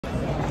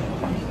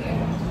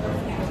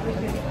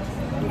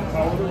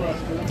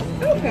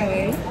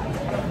Okay.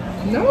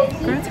 No.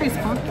 Girl, it tastes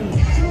funky.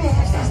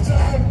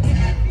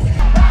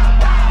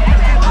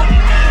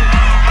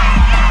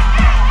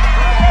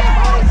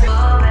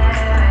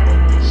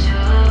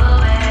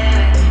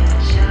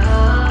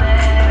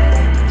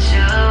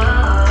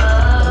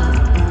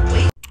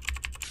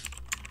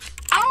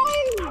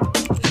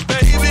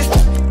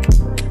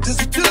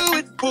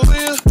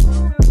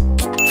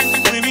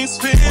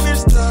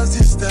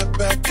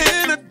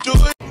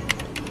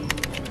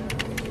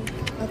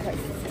 Okay.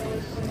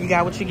 You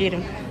got what you're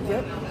getting?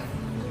 Yep.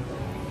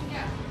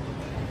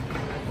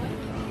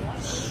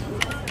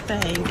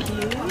 Thank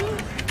you.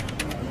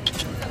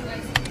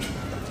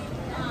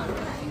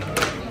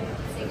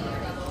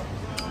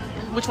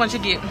 Which one you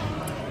get?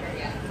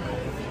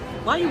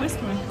 Why are you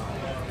whispering?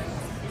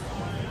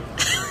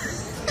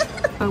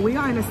 So we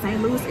are in the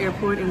St. Louis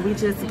airport and we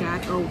just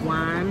got a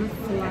wine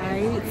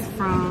flight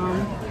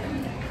from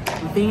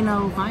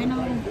Vino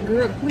Lino.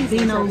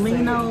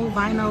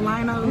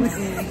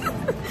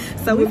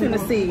 So we finna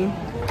see.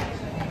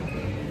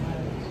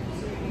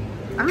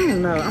 I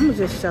don't know. I'm gonna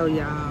just show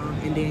y'all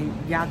and then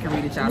y'all can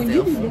read it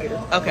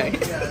yourself. Okay.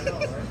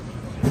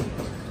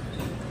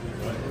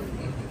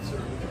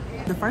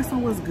 The first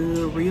one was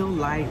good, real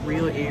light,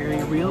 real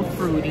airy, real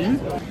fruity.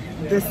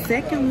 The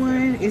second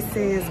one, it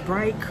says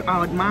bright,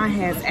 mine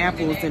has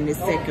apples in this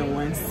second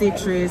one.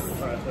 Citrus,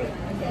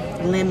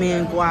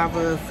 lemon,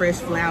 guava, fresh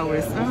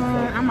flowers.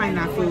 I might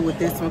not fool with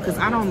this one because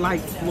I don't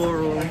like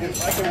floral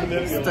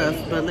stuff,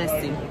 but let's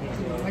see.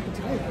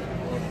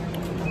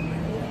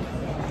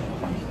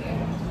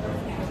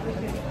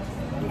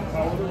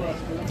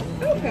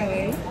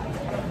 Okay.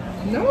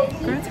 No.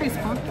 Girl, it tastes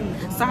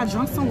funky. So I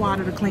drank some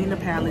water to clean the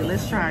palate.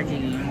 Let's try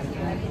again.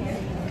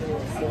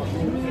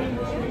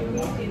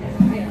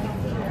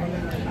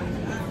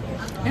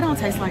 It don't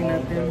taste like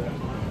nothing.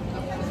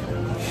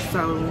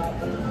 So,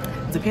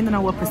 depending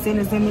on what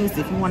percentage in this,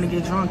 if you want to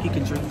get drunk, you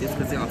can drink this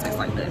because it don't taste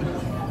like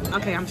nothing.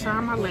 Okay, I'm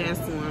trying my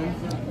last one.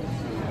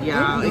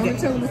 Y'all, Don't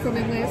tell them what's on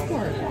that last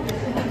part.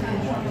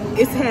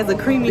 It has a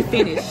creamy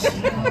finish.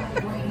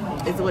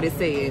 Is what it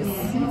says.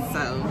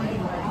 So,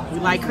 we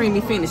like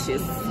creamy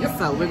finishes. Yep.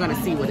 So we're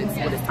gonna see what it's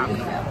talking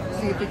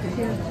about. See if it can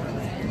hear.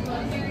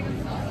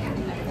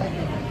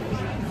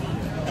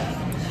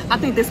 I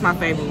think this is my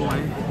favorite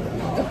one.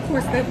 Of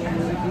course that one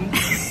would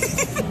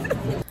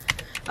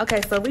be.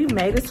 Okay, so we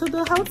made it to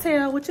the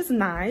hotel, which is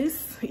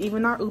nice.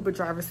 Even our Uber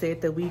driver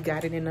said that we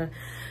got it in a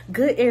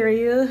good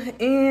area.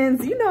 And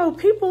you know,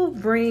 people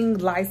bring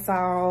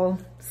Lysol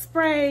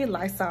spray,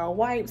 Lysol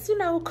wipes, you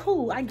know,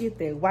 cool. I get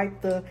that.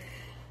 Wipe the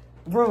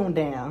room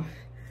down.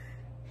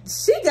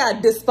 She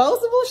got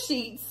disposable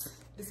sheets.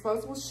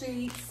 Disposable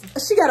sheets.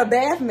 She got a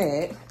bath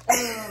mat.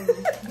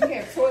 We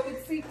have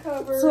toilet seat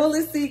covers.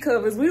 Toilet seat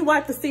covers. We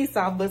wipe the seats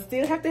off, but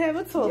still have to have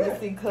a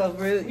toilet seat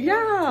cover.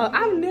 Yeah,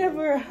 I've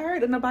never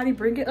heard of nobody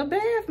bringing a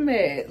bath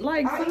mat.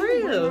 Like, for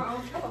real. My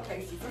own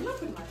pillowcases. I'm not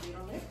putting my feet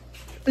on that.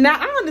 Now,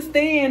 I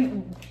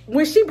understand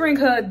when she bring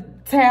her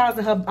towels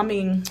and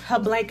her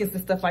blankets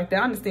and stuff like that.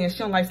 I understand she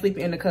don't like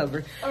sleeping in the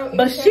cover.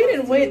 But she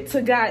didn't went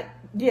to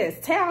yes,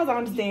 towels, I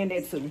understand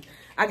that too.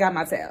 I got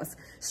my towels.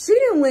 She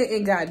done went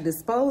and got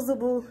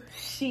disposable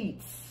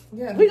sheets.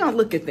 Yeah. We gonna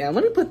look at them.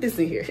 Let me put this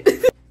in here.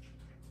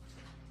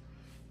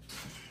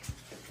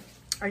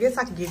 I guess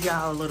I can give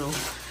y'all a little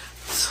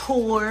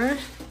tour.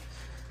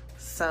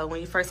 So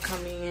when you first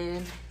come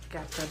in,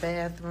 got the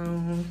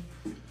bathroom.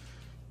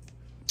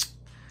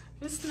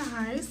 It's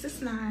nice,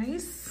 it's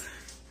nice.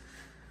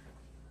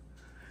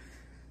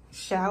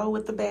 Shower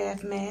with the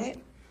bath mat.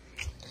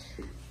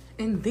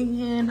 And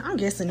then, I'm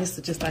guessing this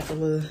is just like a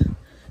little,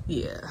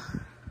 yeah.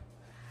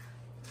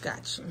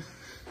 Gotcha.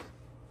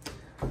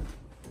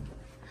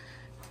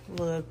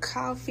 Little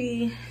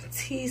coffee,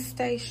 tea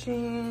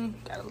station.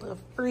 Got a little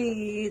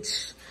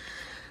fridge.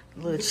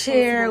 Little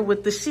chair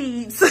with the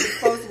sheets.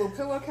 Disposable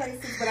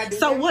pillowcases, but I do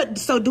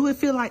so do it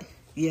feel like,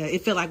 yeah,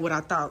 it feel like what I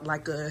thought,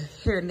 like a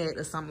hairnet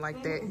or something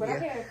like that. But yeah. I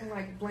have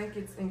like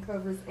blankets and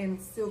covers and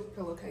silk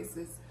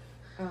pillowcases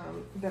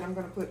that I'm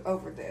gonna put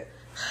over that.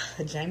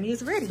 Jamie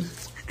is ready.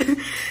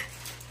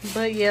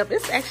 But yeah,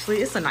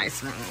 it's a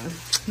nice room.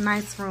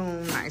 Nice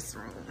room, nice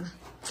room.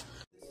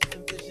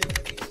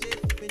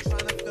 Been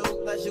trying to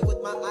feel pleasure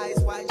with my eyes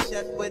wide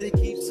shut, but it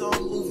keeps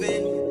on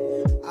moving.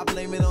 I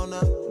blame it on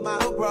the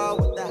model bra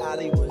with the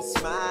Hollywood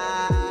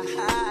smile.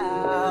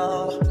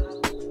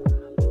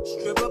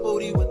 Stripper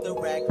booty with the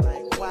rack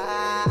like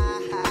wow.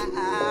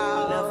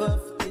 Never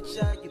forget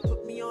ya, you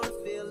put me on a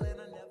feeling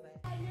I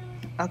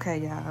never. Okay,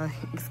 y'all,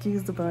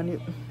 excuse the bunny,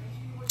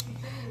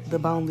 the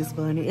boneless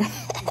bunny.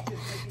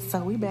 So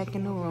we back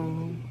in the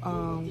room.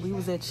 We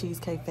was at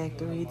Cheesecake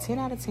Factory. 10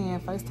 out of 10.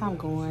 First time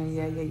going.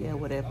 Yeah,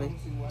 whatever.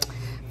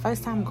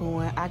 First time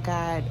going. I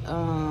got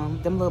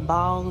them little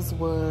balls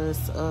was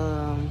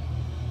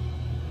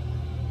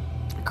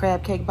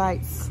crab cake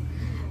bites.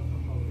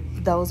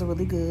 Those are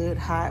really good.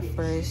 Hot,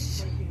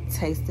 fresh.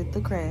 Tasted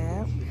the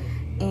crab.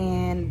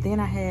 And then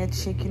I had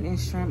chicken and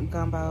shrimp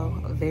gumbo.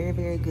 Very,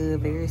 very good.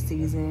 Very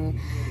seasoned.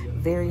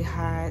 Very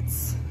hot.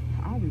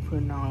 I don't be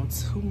putting on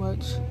too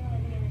much.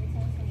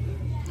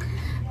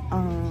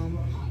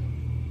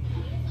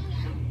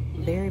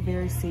 Very,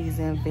 very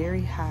seasoned,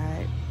 very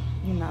hot,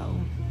 you know,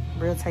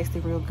 real tasty,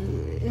 real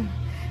good.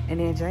 And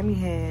then Jamie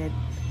had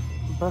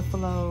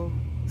buffalo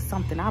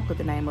something, I'll put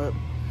the name up.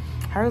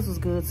 Hers was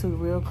good too,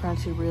 real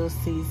crunchy, real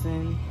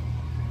seasoned.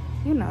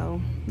 You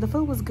know, the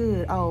food was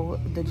good. Oh,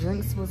 the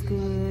drinks was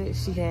good.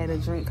 She had a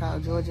drink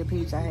called Georgia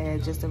Peach. I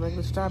had just a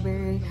regular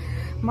strawberry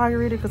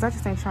margarita because I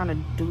just ain't trying to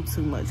do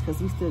too much because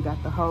we still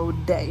got the whole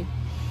day.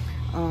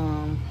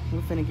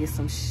 We're finna get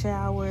some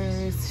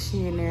showers.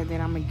 She in there, then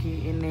I'm gonna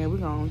get in there. We're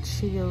gonna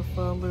chill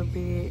for a little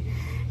bit.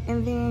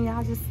 And then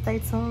y'all just stay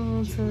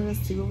tuned to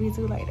see what we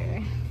do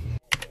later.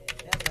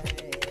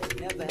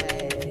 Never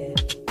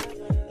had.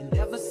 And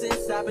ever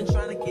since I've been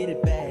trying to get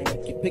it back.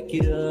 You pick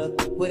it up,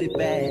 put it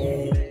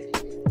back.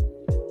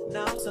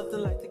 Now I'm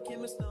something like the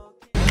chemist.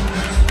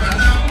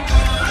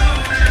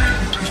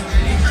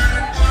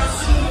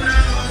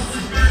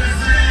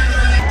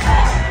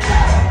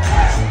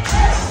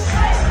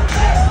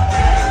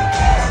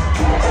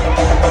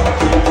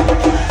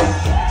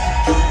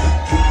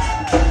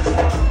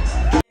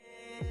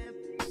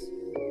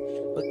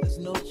 But there's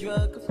no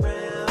drug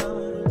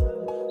around.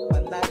 I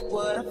like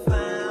what I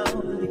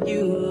found in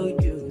you.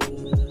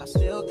 I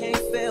still can't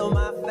feel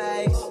my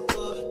face.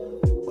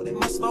 What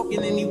am I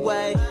smoking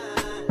anyway?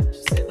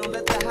 She said don't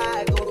let the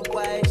high go to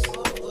waste.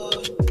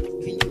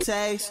 Can you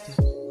taste it?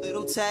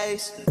 Little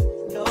taste it.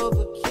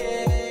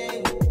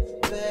 Novocaine,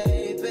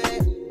 baby,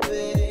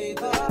 baby.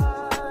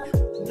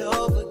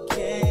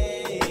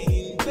 Novocaine,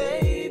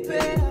 baby.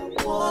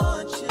 I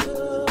want you.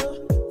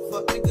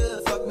 Fuck me good,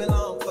 fuck me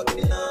long, fuck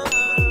me long.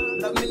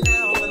 Love me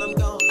now when I'm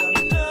gone. Love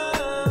me now,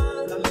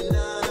 love me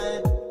now,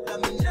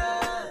 love me now,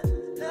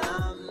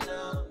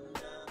 now.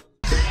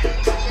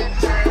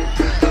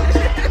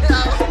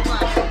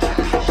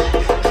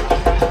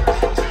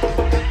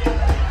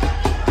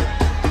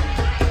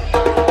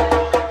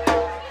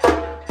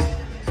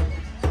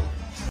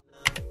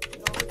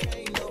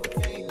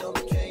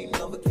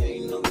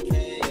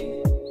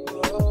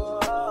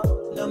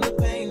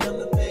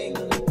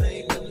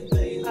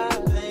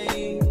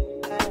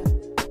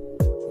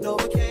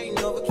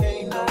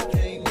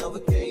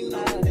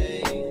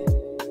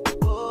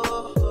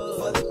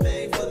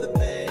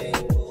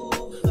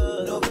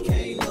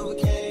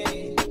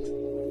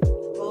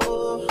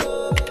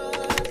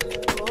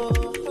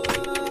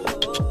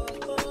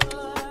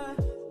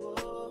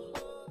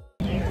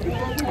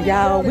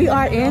 Y'all, we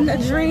are in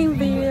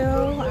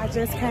Dreamville. I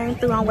just came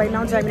through. I'm waiting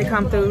on Jamie to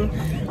come through.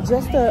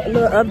 Just a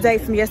little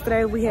update from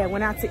yesterday. We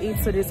went out to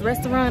eat to this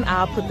restaurant.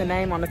 I'll put the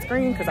name on the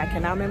screen because I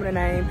cannot remember the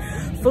name.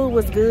 Food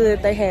was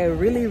good. They had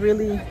really,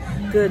 really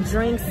good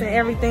drinks and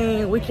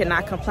everything. We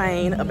cannot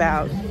complain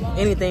about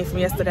anything from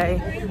yesterday.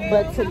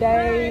 But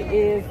today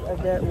is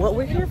what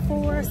we're here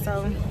for.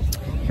 So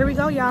here we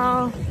go,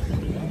 y'all.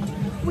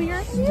 We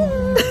are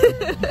here.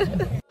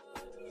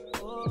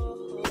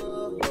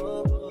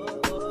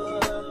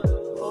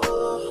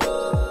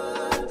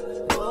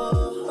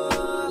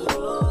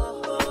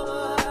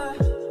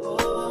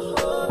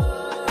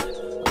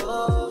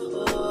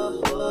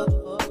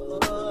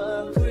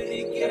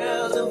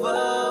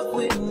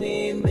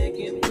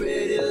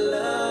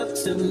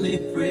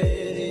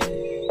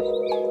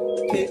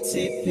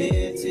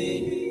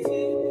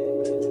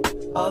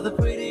 All the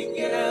pretty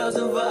girls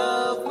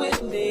involved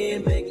with me,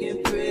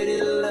 making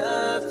pretty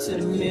love to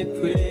me,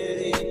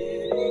 pretty,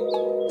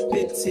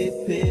 pity,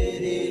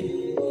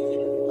 pity.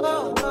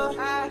 Oh,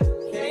 I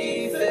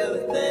can't feel a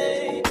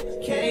thing,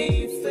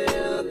 can't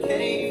feel a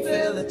thing, can't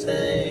feel a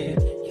thing,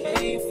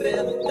 can't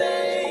feel it.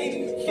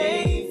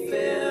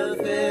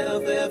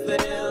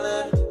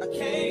 I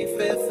can't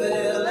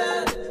feel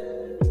it.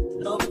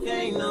 No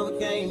pain, no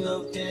pain,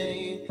 no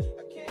pain.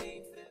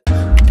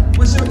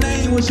 What's your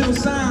name? What's your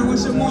sign?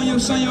 What's your moon, your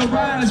sun, your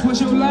rise?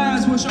 What's your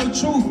lies? What's your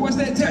truth? What's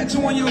that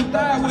tattoo on your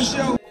thigh? What's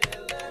your...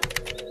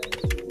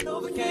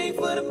 Novocaine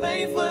for the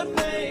pain, for the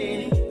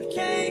pain.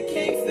 Can't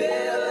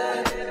feel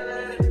it,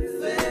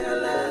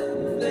 feel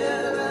it.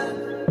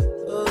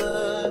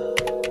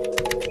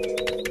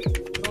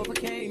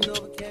 Novocaine,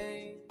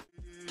 Novocaine.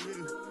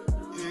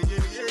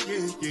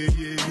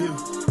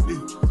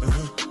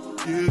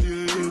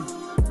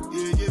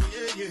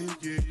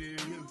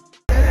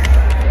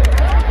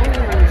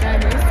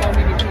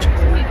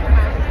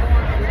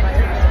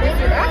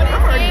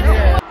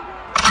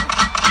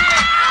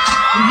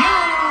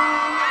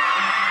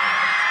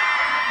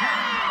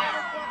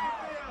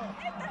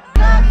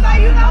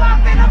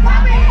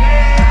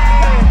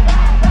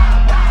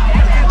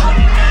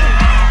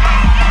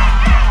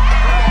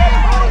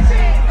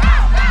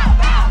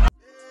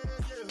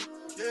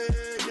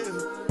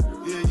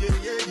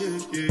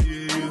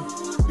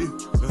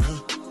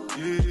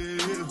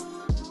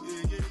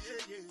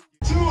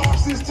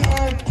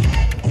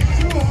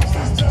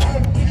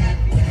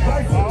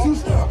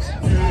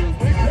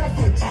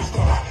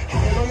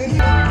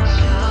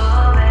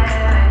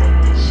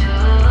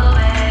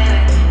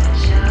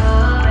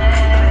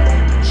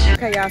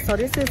 Okay, y'all, so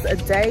this is a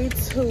day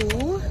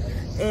 2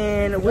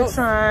 And we're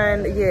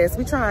trying, yes,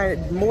 we're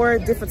trying more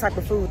different type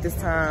of food this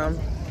time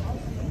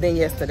than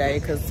yesterday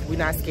because we're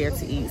not scared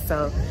to eat.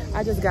 So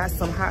I just got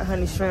some hot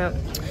honey shrimp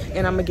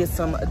and I'm gonna get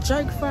some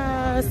jerk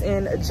fries,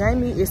 and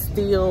Jamie is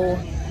still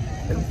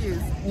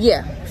confused.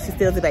 Yeah, she's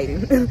still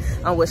debating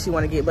on what she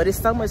want to get, but it's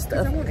so much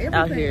stuff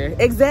out here.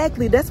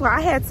 Exactly, that's why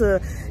I had to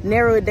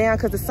narrow it down,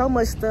 because there's so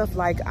much stuff.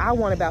 Like I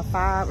want about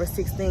 5 or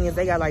 6 things.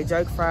 They got like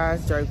jerk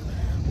fries, jerk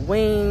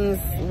wings,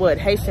 what,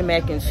 Haitian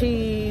mac and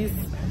cheese,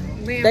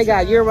 they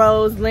got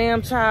gyros,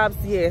 lamb chops.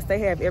 Yes, they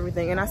have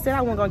everything. And I said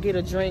I wasn't gonna get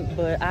a drink,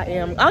 but I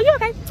am. Oh, you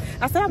okay?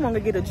 I said I wasn't gonna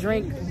get a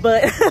drink,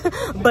 but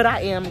but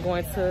I am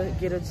going to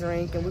get a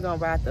drink, and we're gonna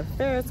ride the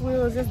Ferris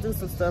wheels, just do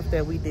some stuff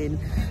that we didn't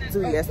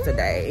do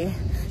yesterday.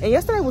 And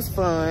yesterday was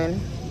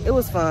fun. It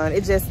was fun.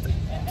 It just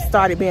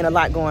started being a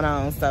lot going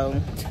on, so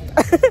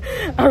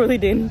I really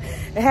didn't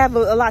have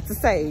a lot to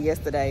say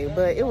yesterday,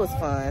 but it was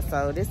fun.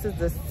 So this is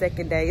the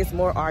second day. It's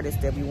more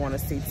artists that we want to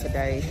see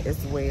today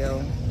as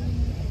well.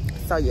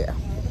 So yeah.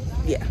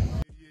 This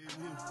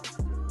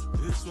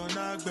one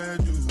I better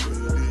do me,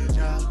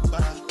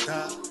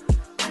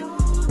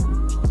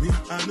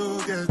 I no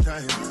get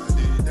time.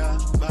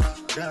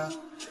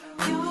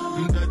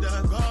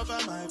 Cover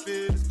my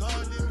face,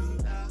 calling me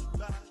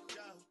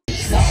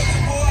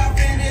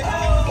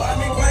why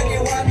me crank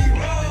it, why me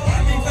roll? Why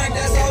me crank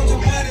that soldier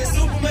money,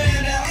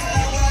 Superman,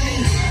 why me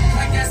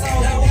crank that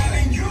soldier, why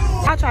me you?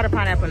 I'll try the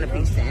pineapple and the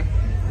peach then.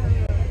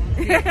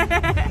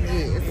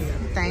 Yes,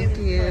 thank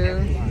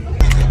you.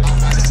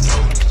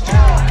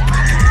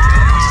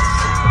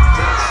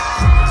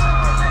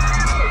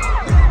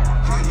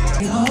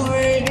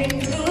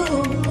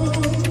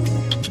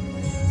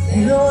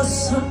 You're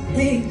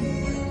something.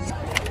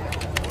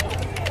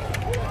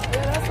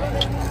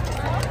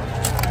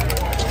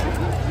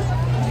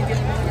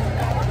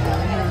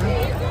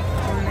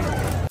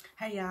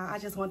 Hey y'all, I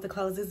just want to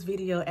close this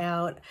video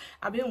out.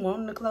 I've been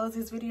wanting to close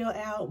this video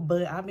out,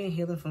 but I've been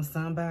healing from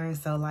sunburn.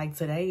 So like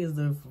today is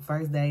the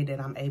first day that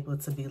I'm able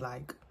to be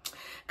like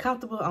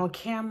comfortable on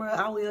camera.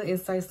 I will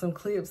insert some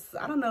clips.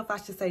 I don't know if I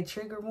should say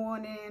trigger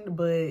warning,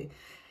 but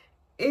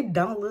it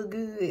don't look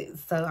good.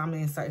 So I'm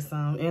gonna insert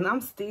some. And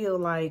I'm still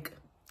like,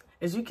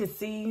 as you can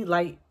see,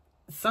 like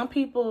some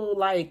people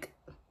like,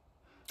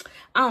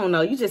 I don't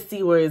know, you just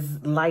see where it's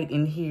light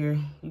in here.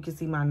 You can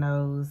see my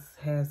nose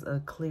has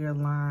a clear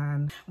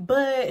line.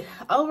 But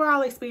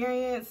overall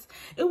experience,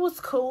 it was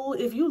cool.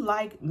 If you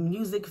like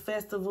music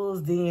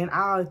festivals, then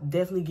I'll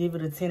definitely give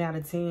it a 10 out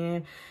of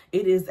 10.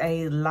 It is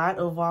a lot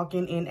of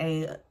walking and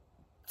a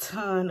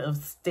ton of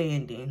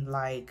standing.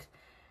 Like,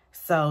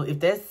 so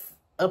if that's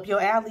up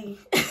your alley,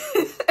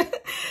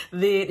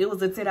 then it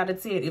was a 10 out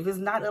of 10. If it's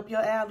not up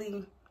your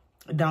alley,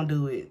 don't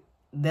do it.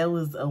 That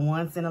was a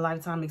once in a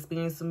lifetime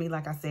experience for me.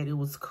 Like I said, it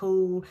was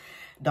cool.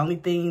 The only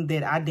thing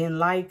that I didn't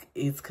like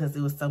is because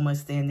it was so much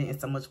standing and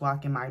so much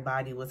walking, my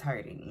body was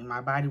hurting.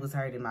 My body was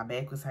hurting, my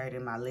back was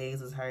hurting, my legs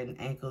was hurting,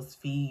 ankles,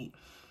 feet,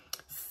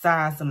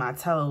 sides of my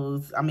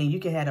toes. I mean, you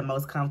can have the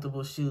most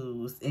comfortable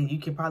shoes and you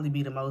can probably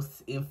be the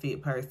most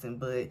fit person,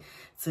 but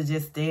to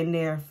just stand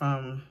there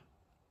from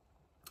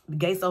the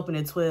gates open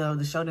at 12,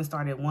 the show didn't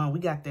start at 1, we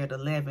got there at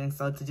 11.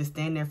 So to just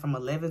stand there from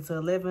 11 to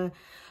 11,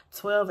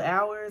 12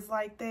 hours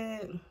like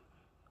that,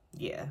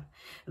 yeah.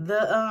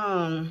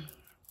 The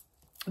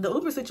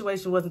Uber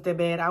situation wasn't that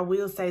bad. I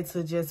will say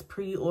to just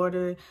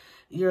pre-order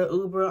your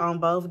Uber on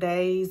both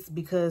days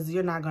because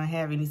you're not gonna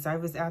have any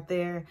service out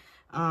there.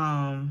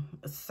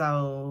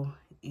 So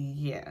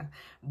yeah,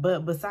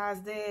 but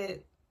besides that,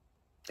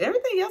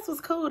 everything else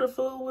was cool. The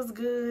food was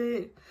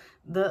good,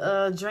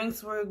 the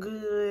drinks were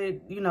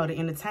good, you know, the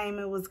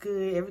entertainment was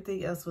good,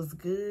 everything else was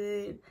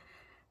good,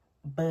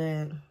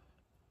 but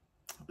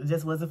it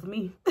just wasn't for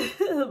me.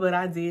 But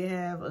I did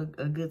have a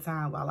good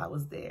time while I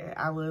was there.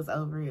 I was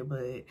over it,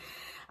 but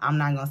I'm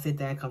not gonna sit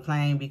there and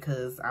complain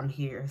because I'm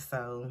here.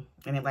 So,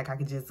 and if like I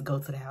could just go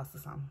to the house or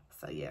something.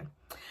 So yeah.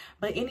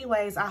 But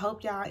anyways, I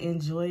hope y'all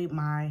enjoyed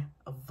my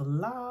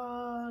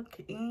vlog,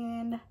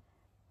 and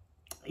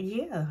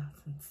yeah,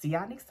 see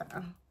y'all next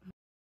time.